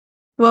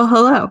Well,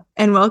 hello,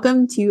 and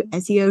welcome to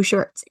SEO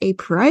Shorts, a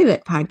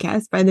private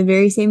podcast by the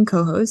very same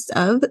co-hosts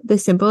of the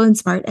Simple and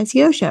Smart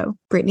SEO Show,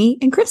 Brittany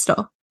and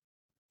Crystal.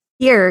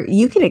 Here,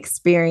 you can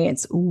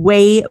experience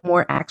way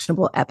more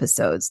actionable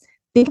episodes.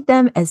 Think of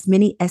them as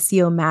mini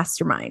SEO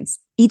masterminds.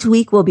 Each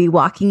week, we'll be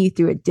walking you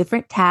through a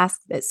different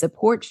task that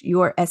supports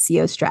your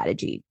SEO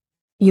strategy.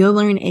 You'll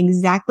learn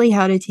exactly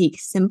how to take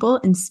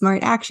simple and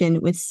smart action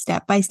with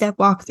step-by-step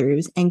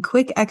walkthroughs and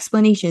quick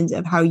explanations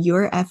of how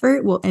your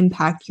effort will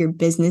impact your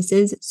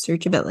business's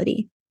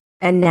searchability.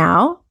 And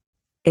now,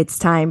 it's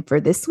time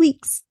for this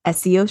week's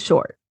SEO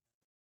Short.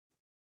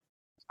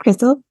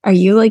 Crystal, are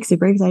you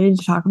super excited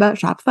to talk about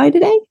Shopify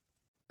today?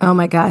 Oh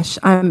my gosh,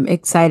 I'm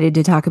excited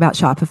to talk about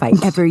Shopify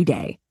every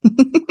day.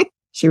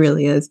 She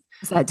really is.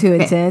 Is that too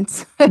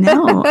intense?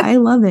 No, I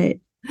love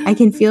it. I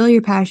can feel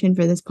your passion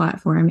for this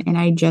platform, and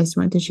I just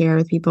want to share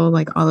with people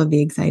all of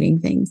the exciting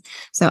things.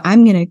 So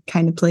I'm going to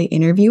kind of play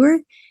interviewer,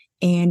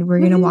 and we're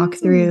going to walk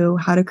through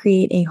how to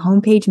create a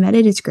homepage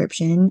meta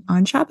description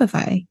on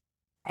Shopify.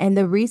 And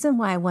the reason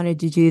why I wanted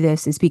to do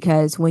this is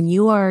because when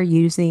you are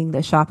using the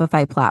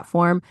Shopify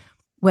platform,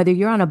 whether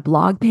you're on a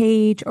blog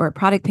page or a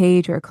product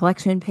page or a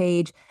collection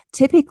page,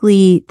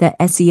 typically the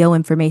SEO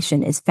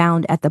information is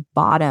found at the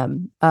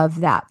bottom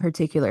of that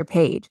particular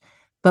page.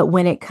 But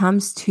when it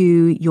comes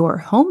to your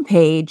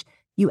homepage,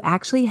 you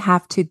actually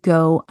have to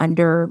go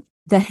under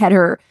the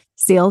header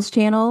sales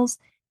channels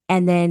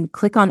and then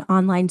click on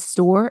online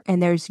store. And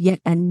there's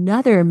yet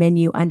another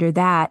menu under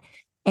that.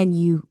 And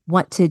you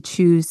want to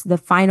choose the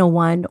final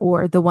one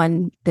or the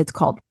one that's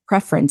called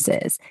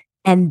preferences.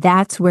 And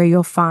that's where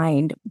you'll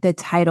find the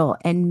title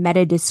and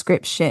meta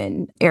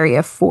description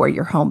area for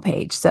your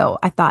homepage. So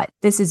I thought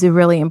this is a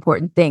really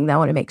important thing that I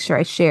want to make sure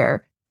I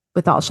share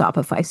with all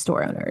Shopify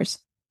store owners.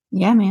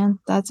 Yeah, man,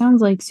 that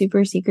sounds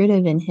super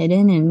secretive and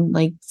hidden and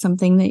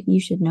something that you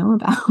should know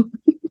about.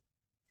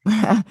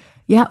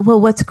 Yeah.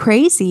 Well, what's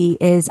crazy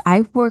is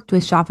I've worked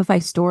with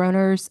Shopify store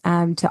owners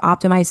to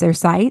optimize their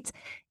sites.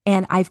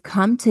 And I've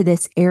come to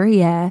this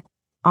area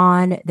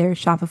on their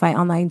Shopify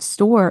online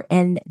store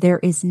and there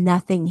is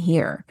nothing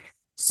here.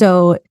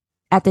 So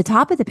at the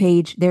top of the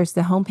page, there's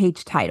the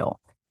homepage title.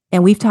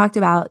 And we've talked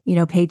about,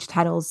 page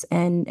titles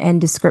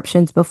and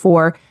descriptions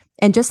before.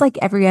 And just like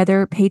every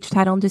other page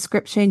title and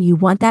description, you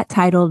want that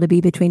title to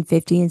be between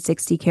 50 and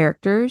 60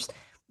 characters.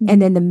 Mm-hmm.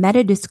 And then the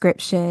meta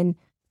description,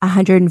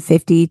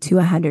 150 to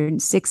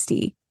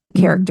 160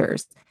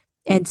 characters.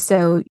 And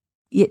so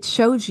it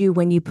shows you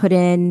when you put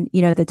in,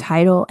 the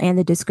title and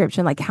the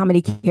description, how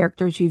many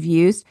characters you've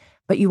used,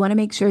 but you want to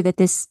make sure that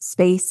this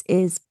space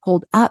is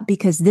pulled up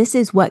because this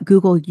is what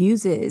Google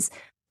uses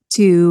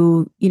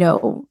to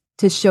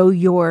show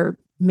your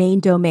main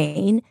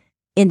domain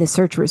in the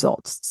search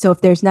results. So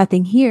if there's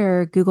nothing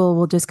here, Google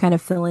will just kind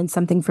of fill in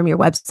something from your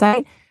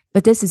website.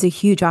 But this is a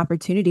huge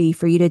opportunity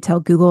for you to tell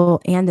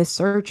Google and the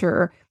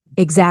searcher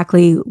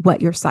exactly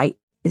what your site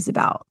is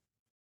about.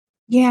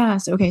 Yeah.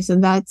 So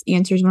that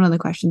answers one of the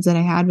questions that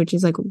I had, which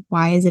is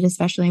why is it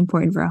especially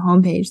important for a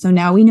homepage? So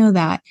now we know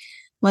that.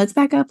 Let's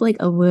back up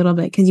a little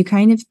bit because you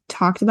kind of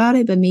talked about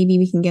it, but maybe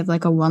we can give a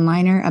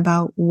one-liner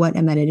about what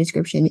a meta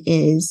description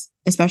is,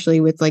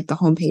 especially with the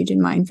homepage in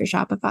mind for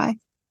Shopify.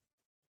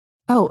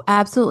 Oh,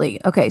 absolutely.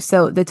 Okay.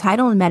 So the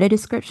title and meta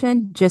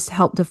description just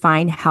help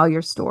define how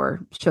your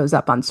store shows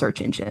up on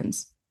search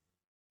engines.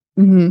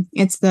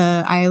 Mm-hmm.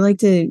 I like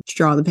to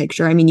draw the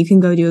picture. I mean, you can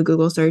go do a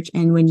Google search,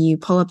 and when you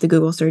pull up the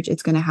Google search,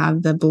 it's going to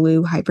have the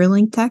blue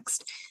hyperlink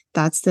text.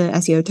 That's the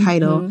SEO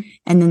title. Mm-hmm.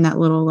 And then that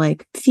little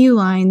few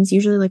lines,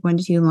 usually 1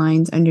 to 2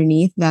 lines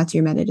underneath, that's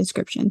your meta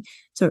description.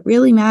 So it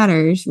really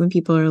matters when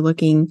people are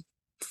looking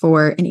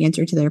for an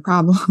answer to their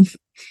problem.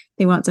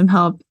 They want some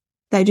help.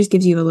 That just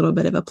gives you a little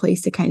bit of a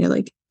place to kind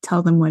of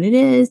tell them what it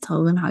is,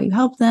 tell them how you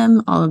help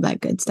them, all of that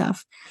good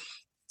stuff.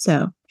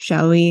 So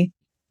shall we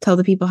tell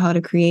the people how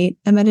to create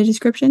a meta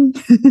description?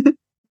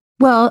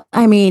 Well,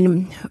 I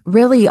mean,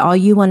 really all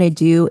you want to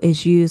do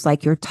is use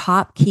your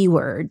top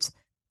keywords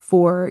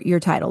for your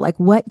title.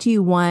 What do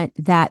you want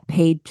that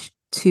page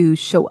to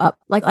show up?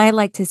 I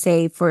like to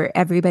say for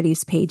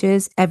everybody's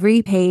pages,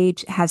 every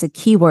page has a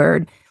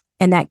keyword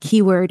and that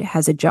keyword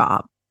has a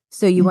job.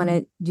 So you want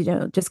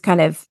to, just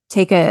kind of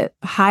take a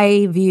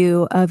high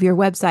view of your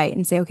website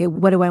and say, okay,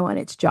 what do I want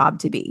its job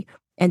to be?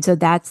 And so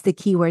that's the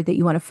keyword that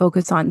you want to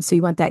focus on. So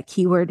you want that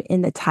keyword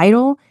in the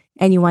title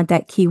and you want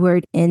that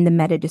keyword in the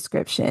meta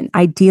description,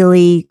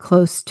 ideally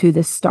close to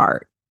the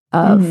start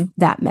of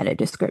that meta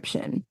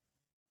description.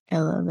 I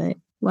love it.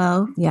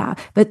 Well, yeah,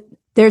 but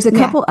there's a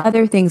couple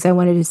other things I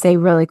wanted to say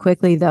really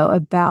quickly though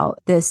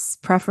about this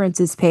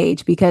preferences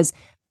page, because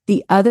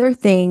the other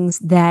things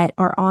that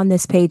are on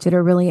this page that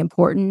are really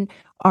important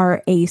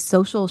are a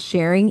social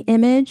sharing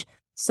image.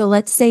 So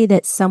let's say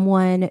that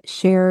someone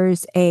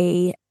shares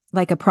a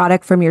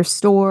product from your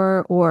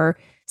store or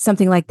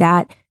something like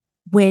that.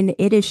 When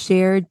it is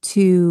shared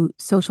to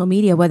social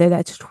media, whether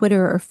that's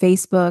Twitter or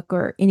Facebook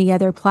or any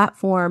other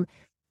platform,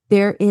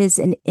 there is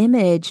an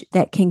image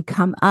that can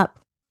come up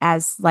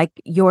as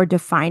your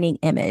defining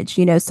image,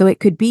 so it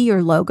could be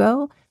your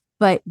logo,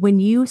 But when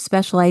you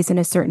specialize in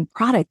a certain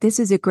product, this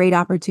is a great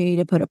opportunity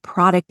to put a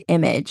product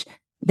image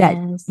that,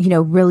 Yes.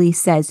 really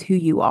says who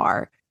you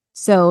are.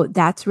 So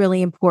that's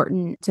really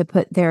important to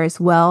put there as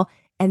well.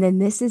 And then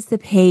this is the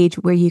page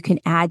where you can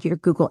add your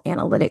Google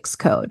Analytics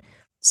code.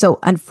 So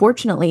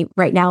unfortunately,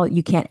 right now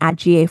you can't add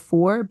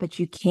GA4, but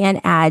you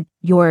can add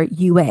your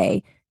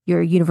UA,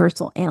 your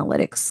Universal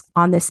Analytics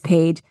on this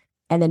page.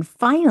 And then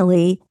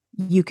finally,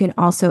 you can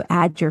also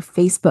add your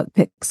Facebook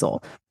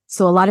pixel.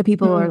 So a lot of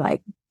people are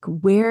like,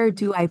 where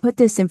do I put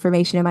this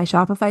information in my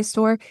Shopify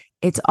store?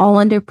 It's all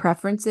under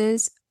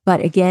preferences.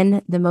 But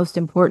again, the most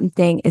important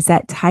thing is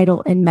that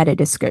title and meta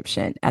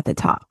description at the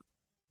top.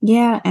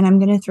 Yeah, and I'm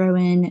going to throw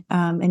in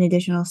an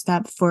additional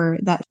step for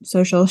that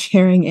social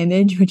sharing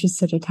image, which is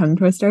such a tongue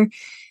twister.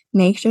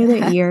 Make sure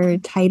that you're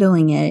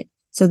titling it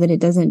so that it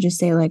doesn't just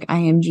say like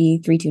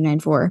IMG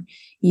 3294.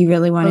 You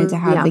really want it to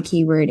have the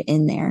keyword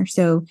in there.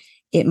 So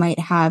it might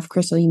have,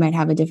 Crystal, you might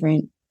have a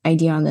different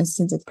idea on this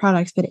since it's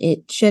products, but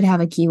it should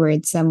have a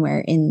keyword somewhere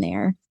in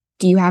there.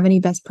 Do you have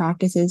any best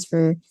practices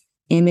for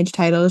image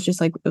titles?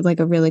 Just like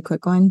a really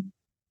quick one.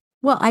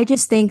 Well, I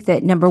just think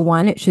that number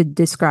one, it should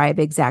describe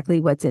exactly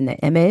what's in the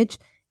image.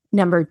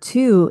 Number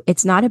two,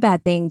 it's not a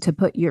bad thing to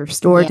put your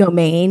store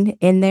domain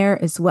in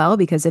there as well,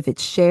 because if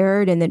it's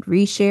shared and then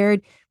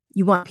reshared,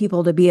 you want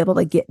people to be able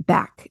to get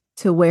back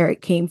to where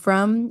it came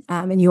from.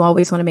 And you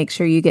always want to make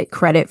sure you get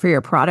credit for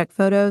your product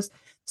photos.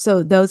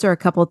 So those are a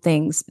couple of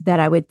things that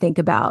I would think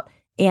about.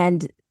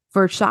 And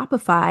for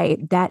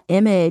Shopify, that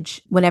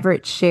image, whenever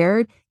it's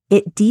shared,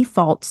 it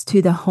defaults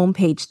to the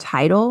homepage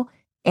title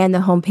and the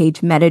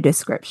homepage meta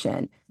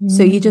description.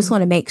 So you just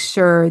want to make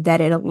sure that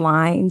it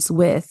aligns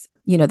with,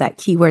 that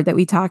keyword that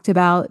we talked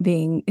about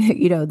being,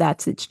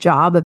 that's its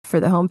job for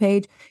the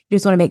homepage. You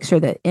just want to make sure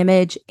that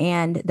image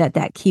and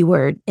that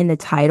keyword in the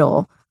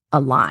title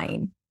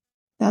align.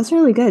 That's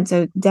really good.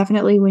 So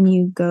definitely when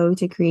you go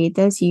to create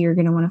this, you're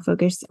going to want to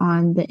focus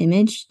on the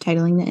image,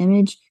 titling the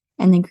image,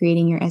 and then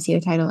creating your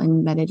SEO title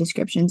and meta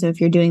description. So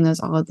if you're doing those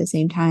all at the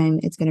same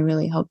time, it's going to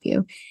really help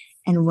you.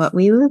 And what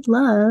we would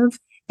love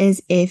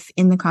is if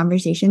in the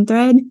conversation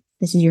thread,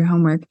 this is your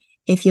homework,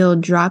 if you'll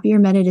drop your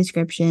meta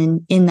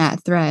description in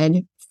that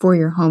thread for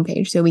your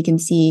homepage so we can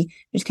see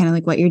just kind of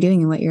like what you're doing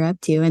and what you're up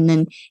to. And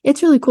then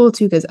it's really cool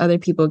too, because other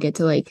people get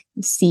to like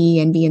see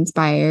and be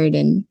inspired,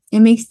 and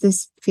it makes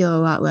this feel a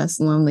lot less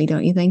lonely,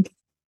 don't you think?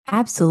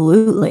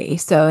 Absolutely.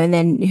 So, and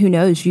then who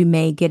knows, you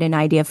may get an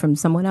idea from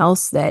someone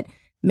else that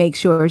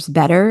makes yours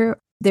better.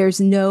 There's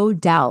no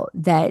doubt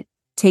that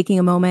taking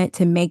a moment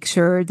to make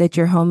sure that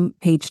your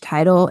homepage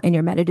title and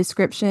your meta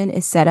description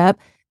is set up,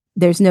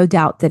 there's no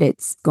doubt that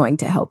it's going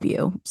to help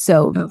you.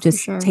 So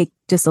just take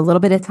just a little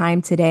bit of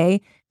time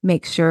today,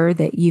 make sure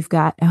that you've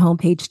got a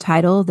homepage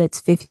title that's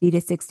 50 to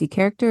 60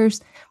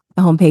 characters,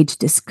 a homepage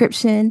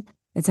description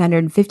that's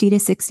 150 to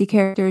 60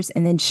 characters,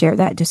 and then share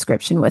that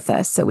description with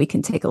us so we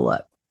can take a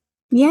look.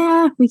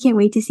 Yeah, we can't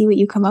wait to see what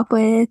you come up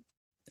with.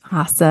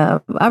 Awesome.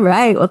 All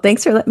right. Well,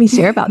 thanks for letting me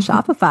share about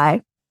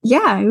Shopify.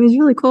 Yeah, it was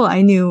really cool.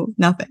 I knew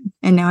nothing,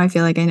 and now I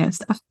feel like I know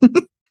stuff.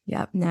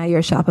 Yep. Now you're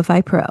a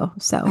Shopify pro.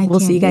 So we'll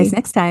see you guys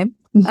next time.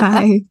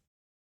 Bye.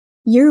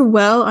 You're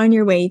well on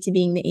your way to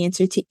being the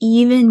answer to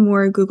even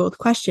more Googled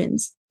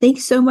questions.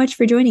 Thanks so much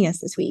for joining us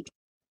this week.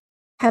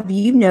 Have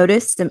you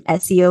noticed some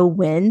SEO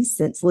wins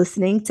since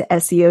listening to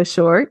SEO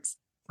Shorts?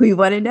 We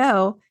want to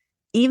know.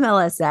 Email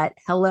us at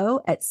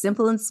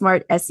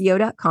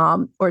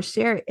hello@simpleandsmartseo.com or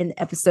share it in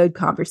the episode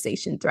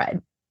conversation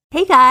thread.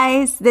 Hey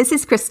guys, this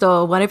is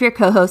Crystal, one of your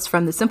co-hosts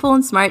from the Simple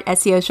and Smart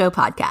SEO Show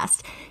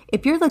podcast.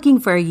 If you're looking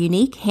for a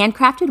unique,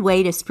 handcrafted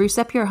way to spruce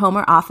up your home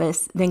or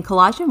office, then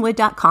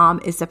collagenwood.com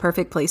is the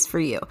perfect place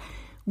for you.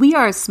 We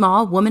are a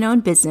small,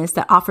 woman-owned business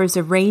that offers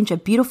a range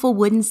of beautiful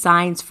wooden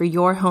signs for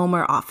your home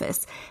or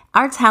office.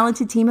 Our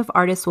talented team of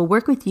artists will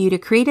work with you to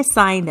create a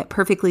sign that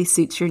perfectly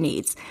suits your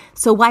needs.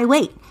 So why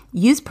wait?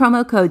 Use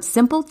promo code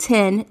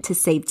SIMPLE10 to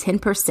save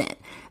 10%.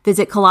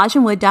 Visit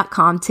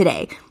collagenwood.com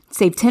today.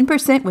 Save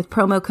 10% with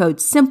promo code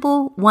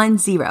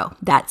SIMPLE10.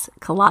 That's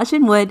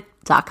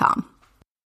collagenwood.com.